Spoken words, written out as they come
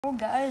Oh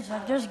guys,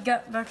 I just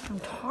got back from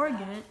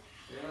Target.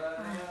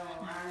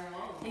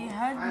 They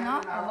had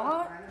not a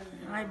lot.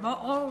 I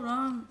bought all of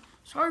them.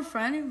 Sorry for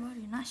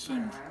anybody not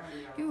seeing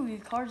you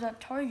cards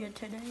at Target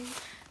today.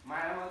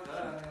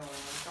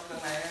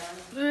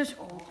 Let's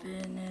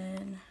open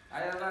it.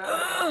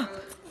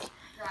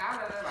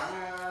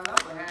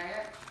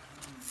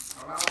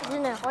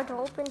 Isn't it hard to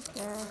open?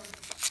 Yeah.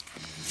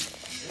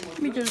 Let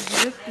me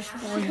just rip this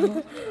for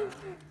you.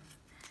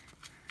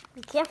 Be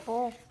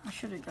careful. I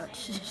should have got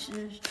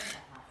scissors.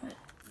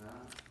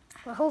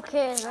 Well, who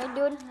cares, right,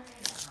 dude?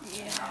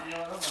 Yeah.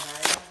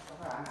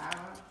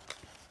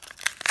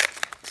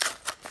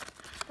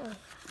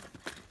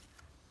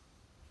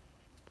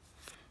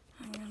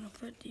 I'm gonna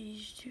put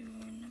these two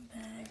in the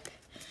bag.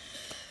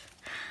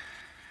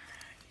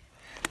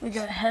 We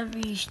got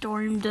Heavy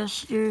Storm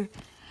Duster,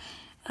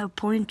 a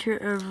pointer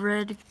of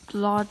Red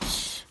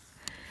Lots,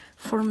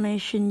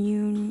 Formation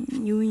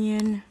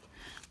Union,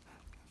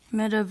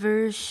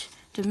 Metaverse,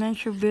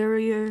 Dimensional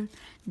Barrier,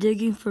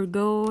 Digging for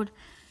Gold,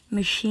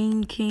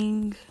 Machine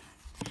King,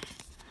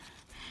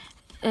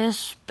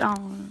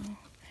 S-Bound,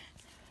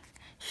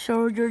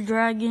 Soldier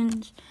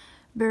Dragons,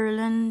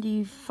 Berlin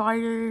the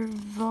Fighter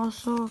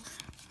Vessel,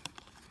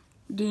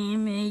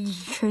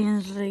 Damage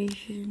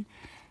Translation,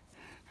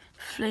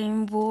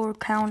 Flame War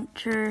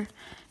Counter,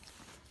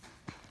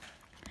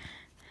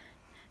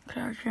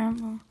 Cloud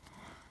Trample,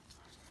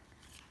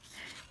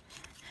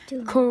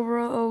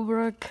 Cobra,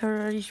 Obra,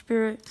 Karate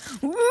Spirit.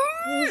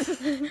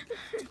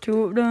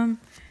 Two of them.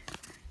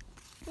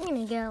 You're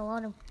gonna get a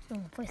lot of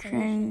voice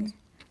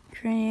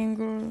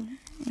Triangle,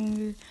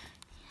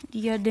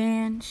 Dia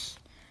Dance,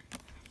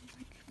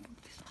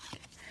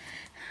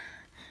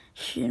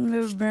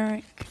 Shinra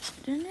Barrack.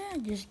 Didn't I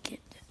just get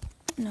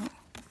that? No.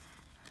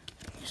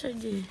 Yes, I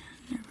did.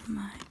 Never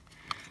mind.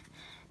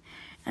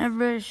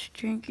 Everest,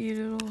 Trinky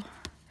Little.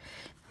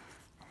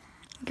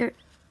 Get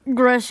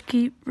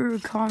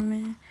Grasskeeper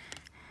Common.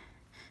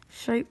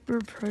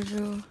 Cyper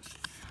Puzzle.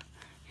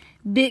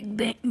 Big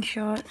Bang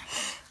Shot.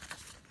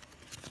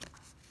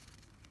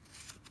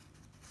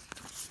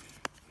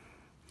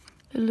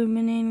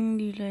 Illuminating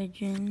the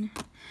Legend.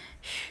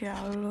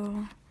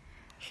 Shallow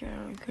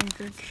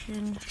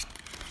Construction.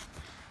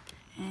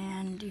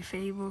 And the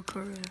Fable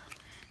Cora.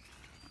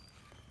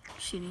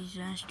 See these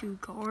last two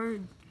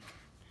cards.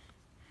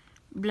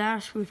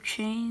 Blast with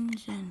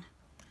Chains and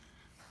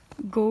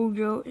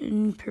Gojo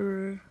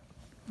Emperor.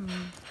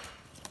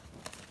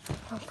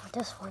 I'll put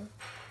this one.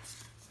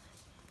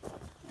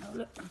 I'll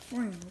let my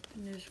friend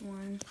open this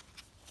one.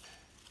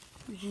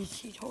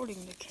 He's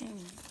holding the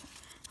camera.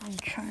 I'm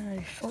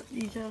trying to sort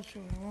these out so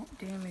I won't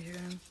damage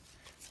them.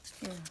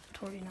 Yeah,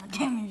 totally not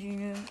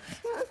damaging them.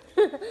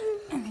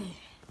 Okay.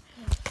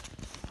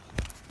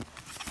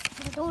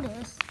 Do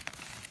this.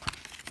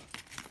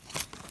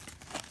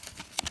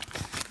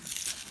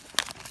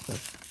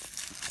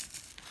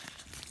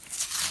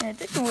 Yeah, I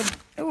think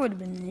it would have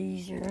been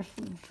easier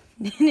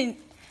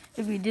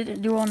if we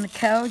didn't do on the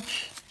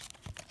couch.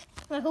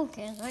 Well, who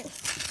cares, right?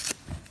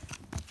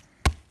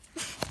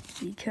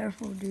 Be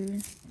careful,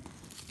 dude.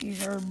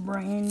 These are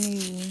brand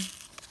new.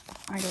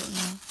 I don't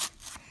know.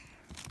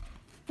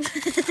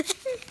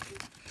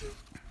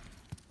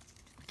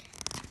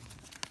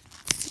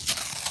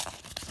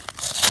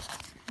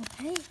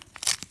 Okay.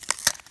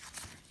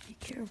 Be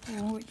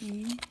careful with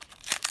these.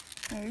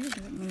 Oh, just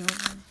let me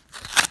open.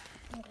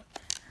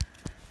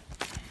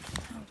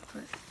 I'll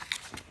put.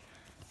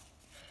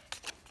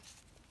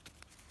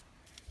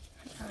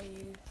 How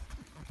you?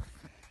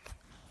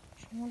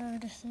 Whatever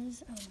this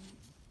is.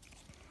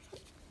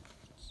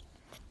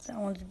 That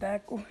one's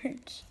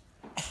backwards.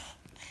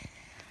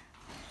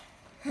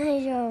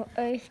 Here's your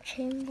Earth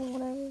Chamber,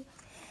 whatever.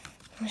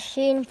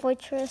 Machine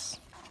Fortress.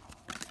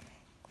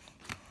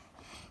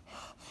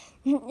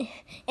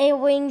 A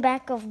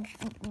wingback of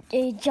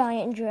a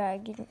giant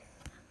dragon.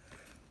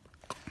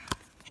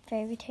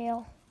 Fairy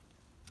tale.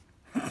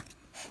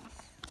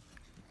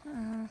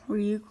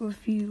 Vehicle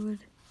Field.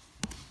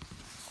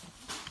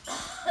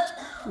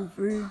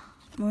 For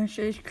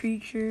Monstrous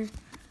Creature.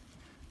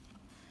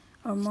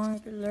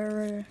 Among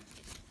Lara.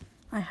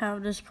 I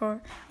have this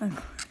card.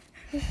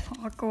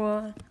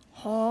 Aqua.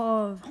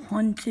 Hall of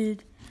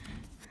Haunted.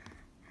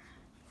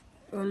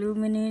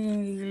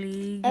 Illuminating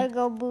League.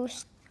 Ego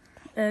Boost.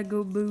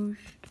 Ego Boost.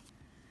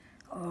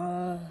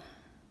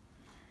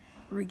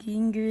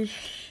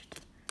 Regingish.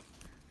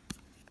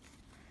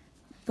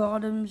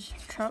 Bottoms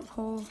Trap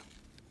Hole.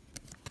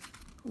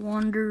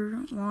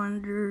 Wander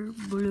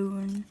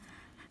Balloon.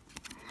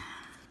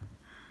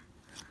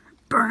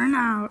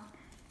 Burnout.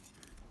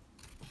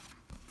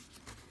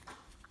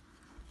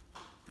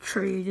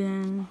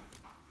 Trade-in.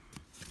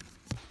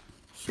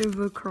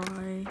 Silver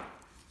Cry.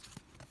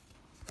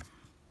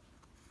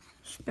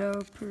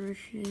 Spell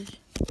Perishes.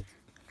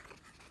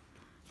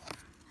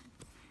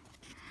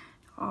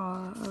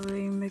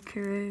 Array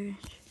Makerage.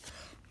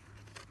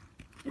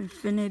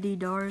 Infinity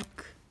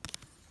Dark.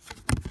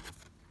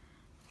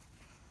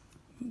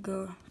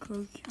 Go, I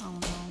don't know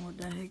what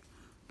the heck.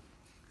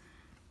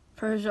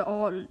 Persia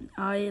All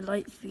Eye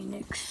Light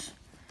Phoenix.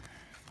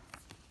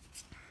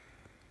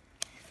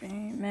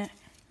 Mig.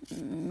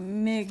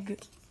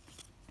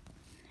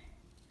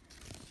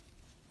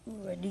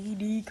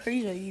 DD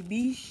Crazy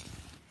Beast.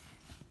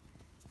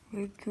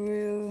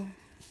 Victory.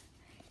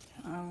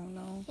 I don't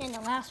know. And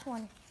the last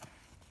one.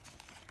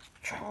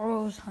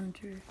 Charles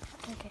Hunter.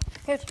 Okay.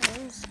 Here's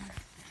yours.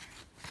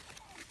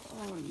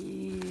 Oh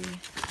yeah.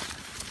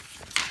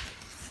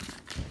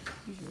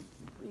 These are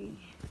three.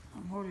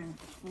 I'm holding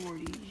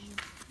 40s.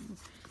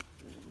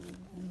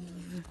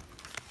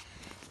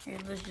 Here,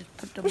 let's just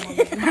put them on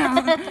the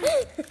ground.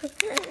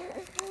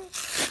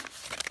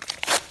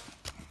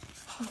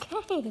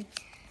 Okay.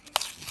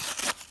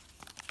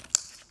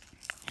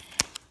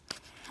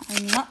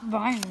 I'm not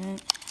violent.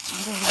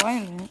 I'm just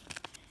violent.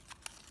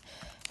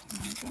 Oh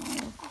my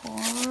god, of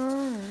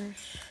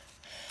course.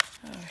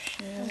 Oh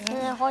shit. It's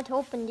kind of hard to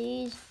open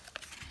these.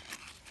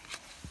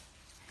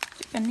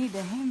 I need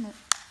a hammer.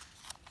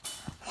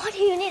 Why do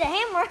you need a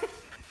hammer?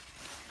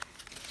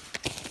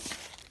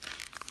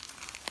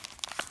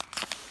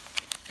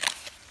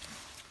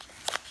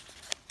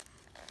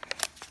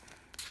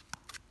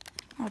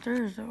 Oh,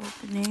 there's the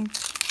opening.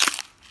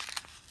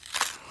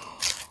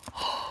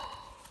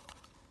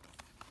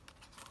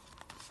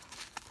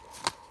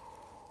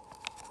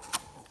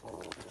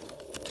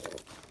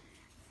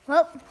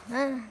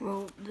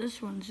 Well,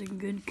 this one's in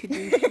good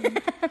condition.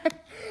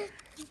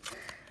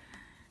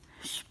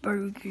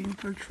 Spurgeon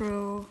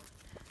Patrol.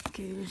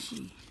 Okay, let's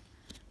see.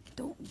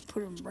 Don't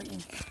put them right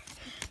in.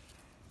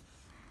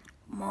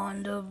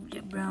 Mondo,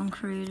 the Brown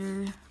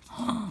Crater.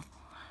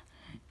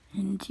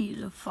 Into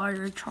the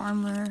Fire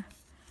Charmer.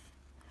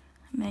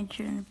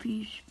 Mansion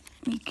Peace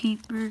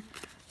Keeper.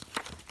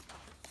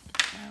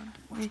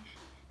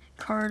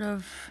 Card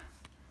of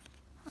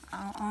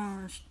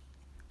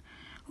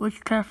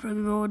Witchcraft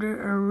Reloader,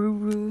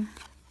 Aruru.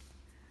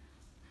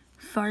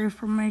 Fire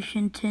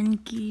Formation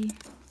Tenki.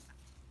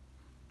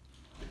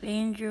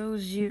 Banjo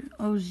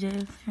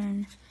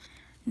Ozephin.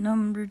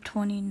 Number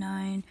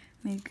 29.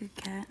 Mega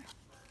Cat.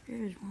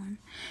 There's one.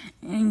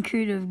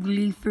 Anchored of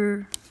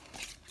Gleefer.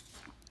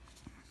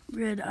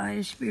 Red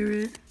Eye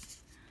Spirit.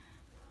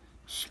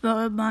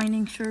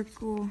 Spellbinding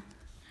Circle.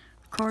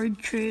 Card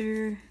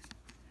Trader.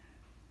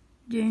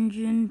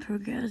 Dungeon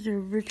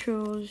Progressive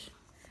Rituals.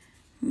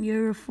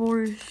 Mirror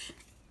Force.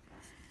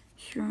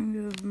 String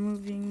of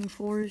Moving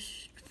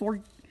Forest.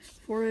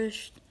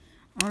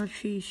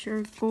 Archie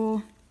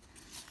Circle.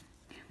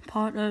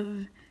 Pot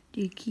of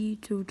the Key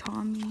to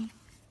Tommy.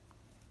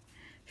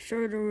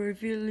 Shadow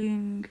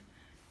Revealing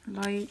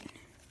Light.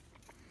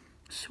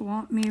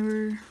 Swamp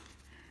Mirror.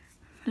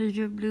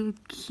 Lizard Blue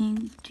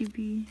King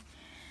TV.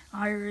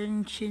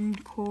 Iron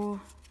Chinko.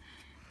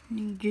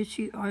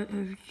 Ninjutsu Art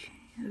of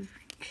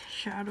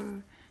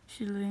Shadow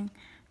Ceiling.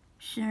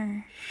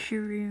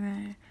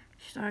 Shirima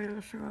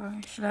Style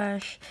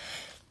slash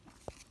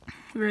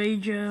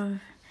Rage of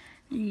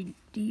the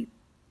Deep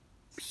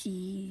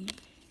Sea.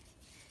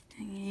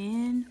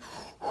 And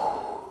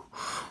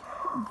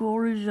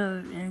Gores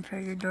of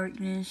Empire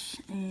Darkness.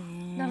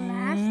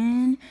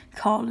 And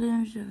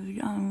Columns of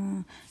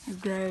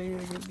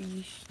Gladiator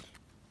Beast.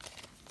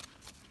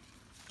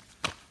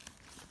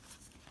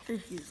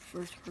 This is the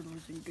first card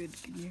was in good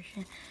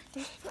condition.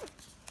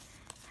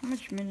 How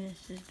much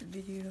minutes is the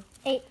video?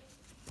 8.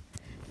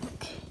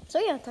 Okay. So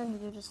you have time to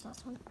do this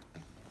last one.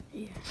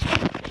 Yeah.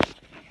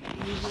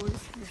 You hold it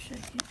for a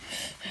second.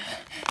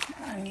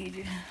 I need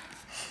it.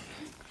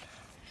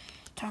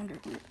 Time to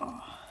rip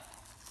off.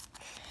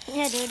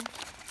 Yeah, dude.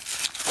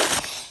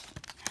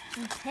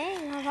 Okay,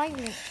 all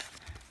right.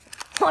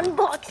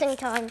 Unboxing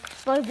time,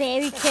 but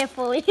very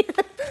carefully.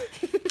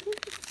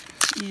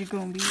 These are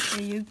gonna be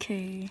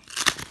A-OK.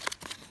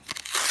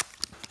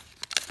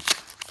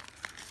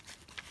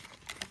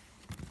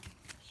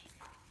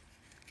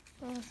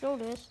 Let's do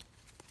this.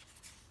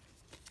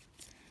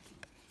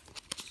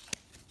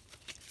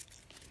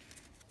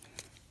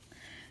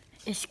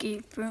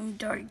 Escape from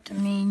Dark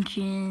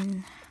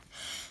Dimension.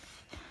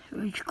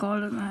 Which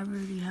column? I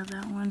already have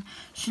that one.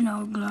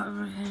 Snow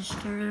Glover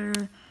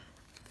Hester.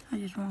 I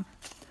just want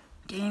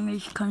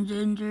Damage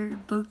Contender.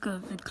 Book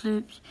of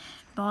Eclipse.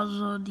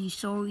 Basil the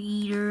Soul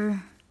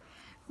Eater.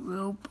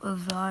 Rope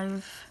of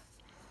Life.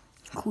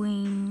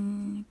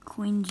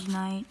 Queen's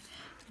Knight.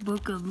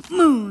 Book of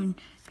Moon.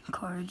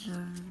 Cards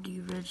of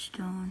the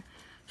Redstone.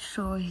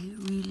 Soul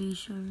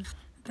Release of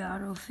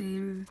Battle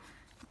Fader.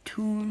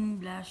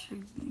 Toon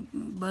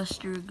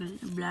Buster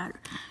Bladder.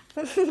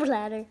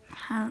 Bladder.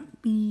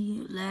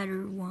 Happy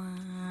Ladder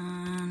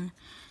 1.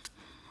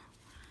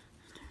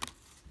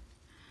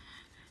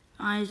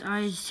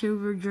 Eyes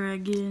Silver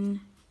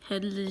Dragon.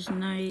 Headless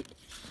Knight.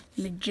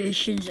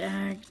 Magician's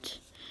Act.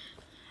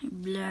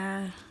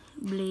 Blade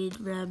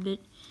Rabbit.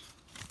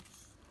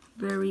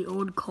 Very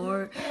Old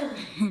Card.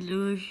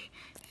 Lush.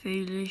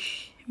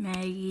 Failish.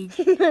 Maggie.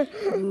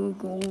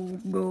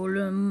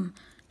 Golem.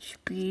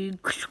 Speed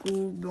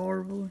School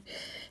Marble,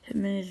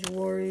 Minutes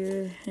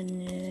Warrior,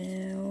 and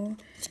now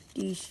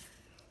these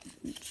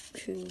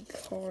 2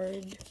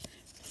 cards.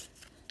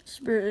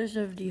 Spirits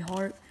of the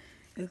Heart,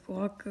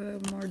 Ikwaka,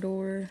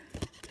 Mardor,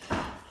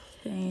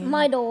 and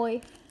My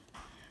doy.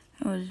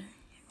 it was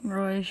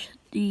Royce,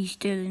 the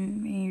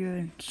Stillen, Major,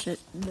 and Set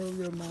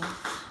Burger Mall.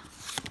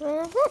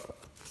 Mm-hmm.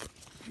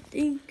 I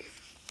think.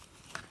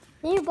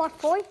 You bought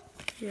 4?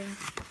 Yeah.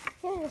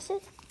 Yeah, that's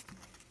it.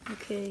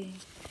 Okay.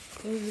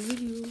 There's the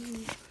video.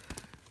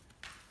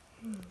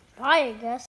 Bye, I guess.